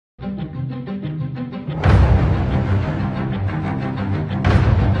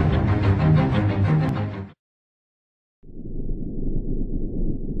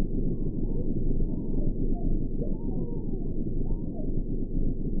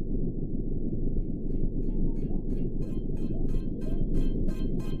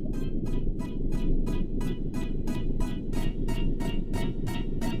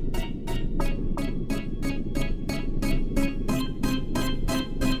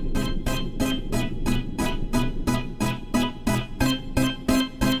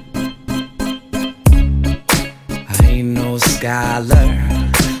scholar,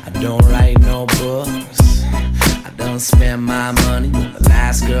 I don't write no books. I don't spend my money on the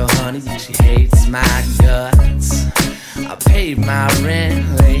last girl, honey, she hates my guts. I paid my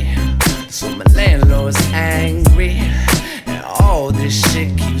rent late, so my landlord's angry, and all this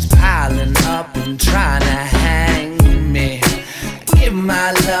shit keeps piling up and trying to hang me. I give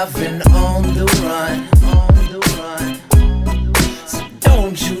my loving on the run, so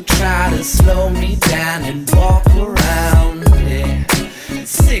don't you try to slow me down and walk around me.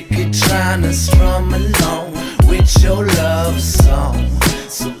 Sick of trying to strum along with your love song,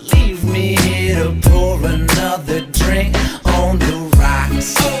 so leave me here to pour another drink on the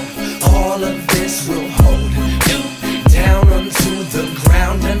rocks. All of this will hold you down onto the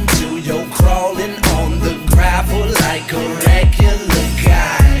ground until you're crawling on the gravel like a regular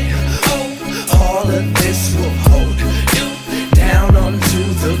guy. All of this will hold you down onto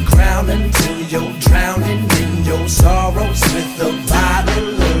the ground until you're drowning in your sorrows with a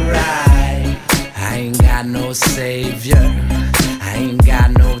bottle of rye. I ain't got no savior, I ain't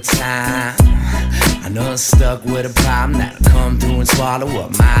got no time. I know I'm stuck with a problem that'll come through and swallow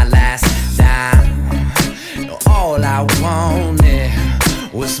up my last dime. You know, all I wanted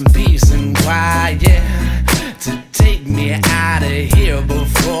was some peace and quiet to take me out of here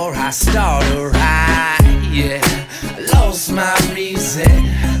before I start a riot. Yeah, I lost my reason,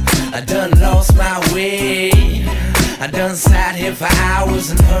 I done lost my way. I done sat here for hours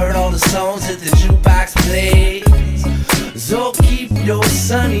and heard all the songs that the jukebox plays. So keep your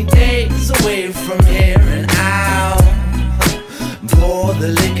sunny days away from here, and I'll pour the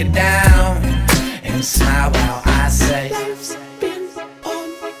liquor down and smile while I say, life's been on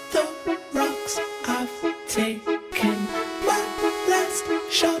the rocks. I've taken my last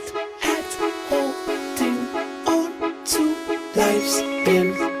shot at holding on to. Life's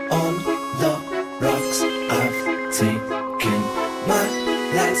been on the rocks. I've taken my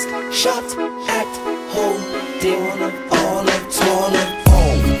last shot at holding on.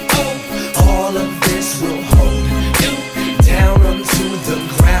 All of this will hold you down onto the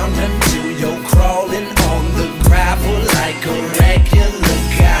ground until you're crawling on the gravel like a regular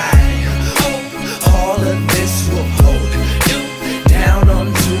guy. All of this will hold you down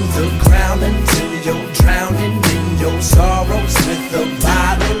onto the ground until you're drowning in your sorrows with a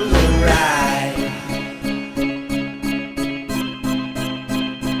bottle of rye.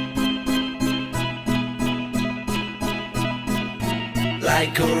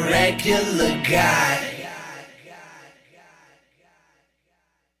 Like a regular guy.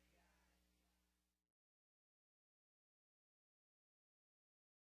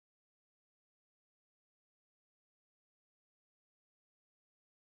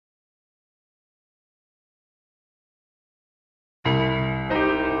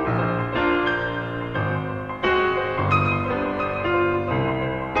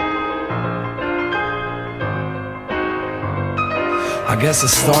 I guess it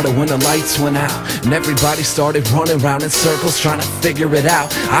started when the lights went out and everybody started running around in circles trying to figure it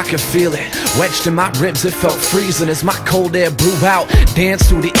out. I could feel it wedged in my ribs, it felt freezing as my cold air blew out. Danced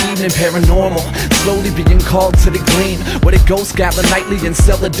through the evening, paranormal, slowly being called to the gleam, where the ghosts gather nightly and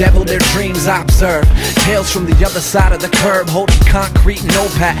sell the devil their dreams. I observe tales from the other side of the curb, holding concrete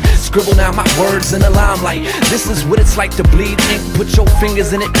notepad, scribble down my words in the limelight. This is what it's like to bleed ink, put your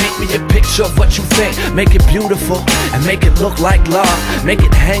fingers in it, paint me a picture of what you think. Make it beautiful and make it look like love. Make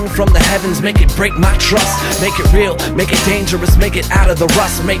it hang from the heavens, make it break my trust. Make it real, make it dangerous, make it out of the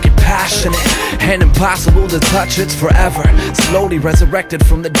rust. Make it passionate and impossible to touch, it's forever. Slowly resurrected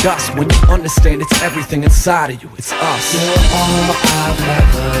from the dust. When you understand it's everything inside of you, it's us. You're all I've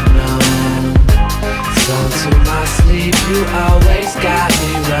ever known, so to my sleep you always got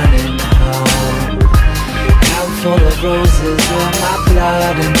me running home. I'm full of roses, you're my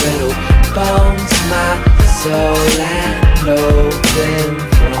blood and little bones, my soul and open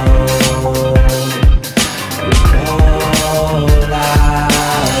throne. You're all I've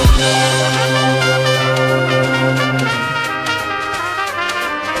known.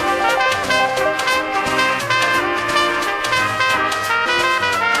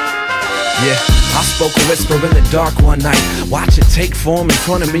 Yeah, I spoke a whisper in the dark one night. Watch it take form in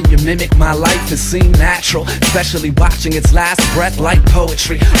front of me, you mimic my life. It seemed natural, especially watching its last breath like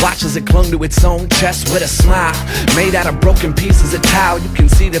poetry. Watch as it clung to its own chest with a smile, made out of broken pieces of tile. You can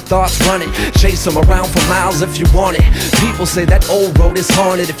see see the thoughts running. Chase them around for miles if you want it. People say that old road is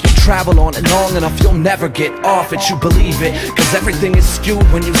haunted. If you travel on it long enough, you'll never get off it. You believe it, cause everything is skewed.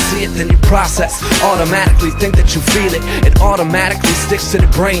 When you see it, then you process, automatically think that you feel it. It automatically sticks to the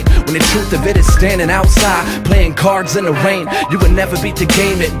brain, when the truth of it is standing outside playing cards in the rain. You would never beat the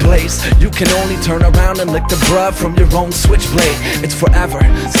game it plays. You can only turn around and lick the blood from your own switchblade. It's forever,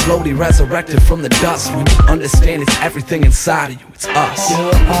 slowly resurrected from the dust. When you understand it's everything inside of you, it's us.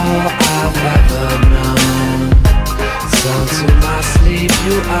 You're all I've ever known. So to my sleep,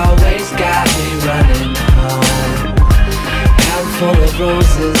 you always got me running home. Handful of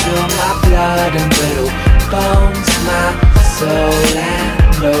roses, you're my blood and little bones, my soul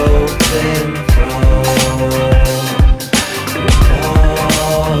and open throne. You're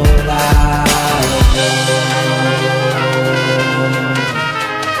all I've known.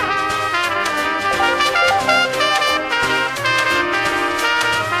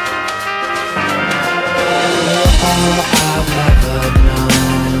 All I've ever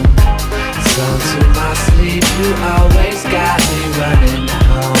known. So to my sleep, you always got me running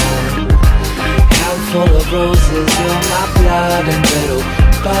home. Handful of roses, you're my blood and little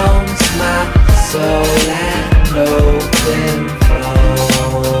bones, my soul and open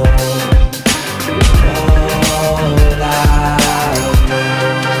throne. You're all I've known.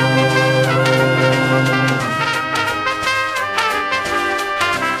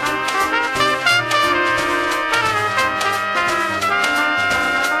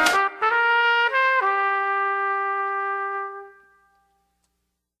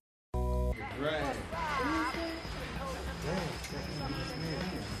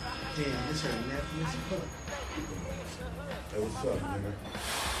 Damn, this her nephew as fuck. Hey, what's up, nigga?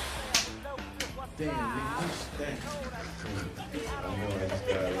 Damn, nigga, you stink. I know I just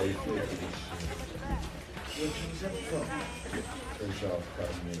got late flake for this shit. What you up for? Crenshaw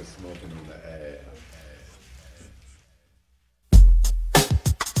caught me smoking in the ass.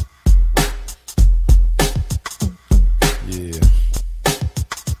 Yeah.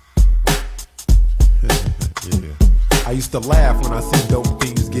 Yeah. I used to laugh when I see dope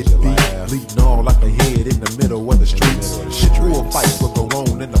fiends get beat, bleeding all like a head in the middle of the streets. Ritual fights will go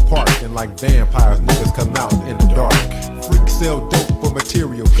on in the park, and like vampires, niggas come out in the dark. Freaks sell dope for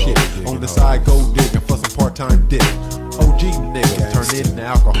material shit. On the side, go digging for some part-time dick. OG niggas turn into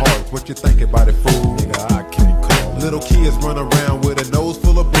alcoholics. What you think about it, fool? Nigga, I can't call it. Little kids run around with a nose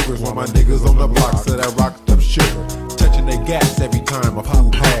full of boogers, while my niggas on the block sell that rocked up sugar. Touching their gas every time a fool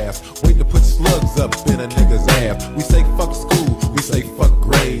pass. Wait to put slugs up in a nigga's ass. We say fuck school, we say fuck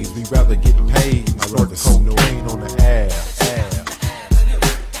grades. We rather get paid and snort cocaine on the ass.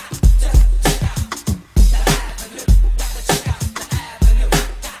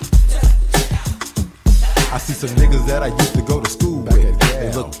 I see some niggas that I used to go to school with.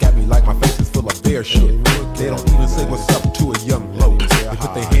 They look at me like my face is full of bear shit. They don't even say what's up to a young low. They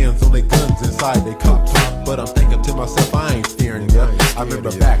put their hands on their guns inside their coats. But I'm thinking to myself, I ain't fearing ya. I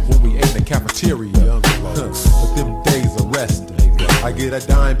remember back when we ate in the cafeteria. But them days are resting. I get a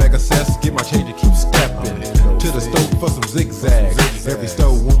dime bag of cess, get my change and keep stepping. To the stove for some zigzags. Every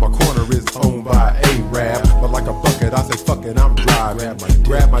stove on my corner is owned by A-Rab. But like a bucket, I say fuck it, I'm driving.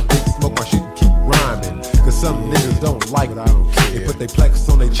 Grab my dick, smoke my shit and keep rhyming. Cause some niggas don't like me. They put their plex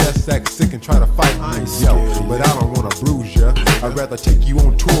on their chest, act sick and try to fight me. Yo, but I don't wanna bruise ya. I'd rather take you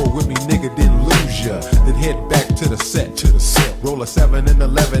on tour with me, nigga, than lose ya. Then head back to the set. Roll a 7 and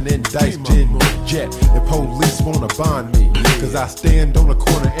 11 and dice gin jet. If police wanna bond me, cause I stand on the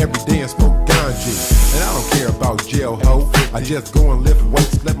corner every day and smoke ganja. And I don't care about jail, ho. I just go and lift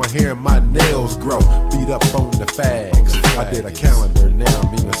weights, let my hair and my nails grow. Beat up on the fags. I did a calendar, now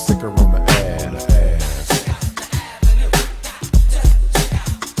I'm even sicker on the ass.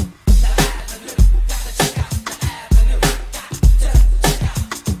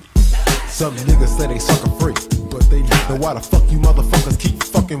 Some niggas say they sucker free, but they not. Then why the fuck you motherfuckers keep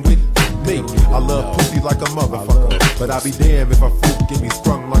fucking with me? I love pussy like a motherfucker, but I be damned if a freak get me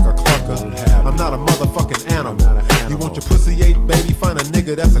sprung like a clucker. I'm not a motherfucking animal. You want your pussy ate, baby? Find a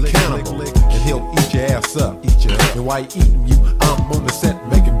nigga that's a cannibal, and he'll eat your ass up. And while he eating you, I'm on the set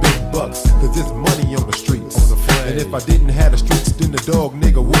making big bucks, cause there's money on the streets. And if I didn't have the streets, then the dog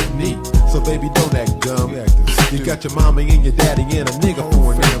nigga wouldn't eat. So baby, don't act dumb. You got your mama and your daddy and a nigga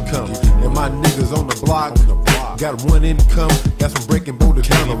for an income. And my niggas on the block got one income. That's from breaking boulders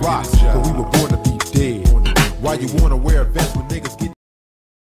down the rocks. But we were born to be dead. Why you wanna wear a vest when niggas get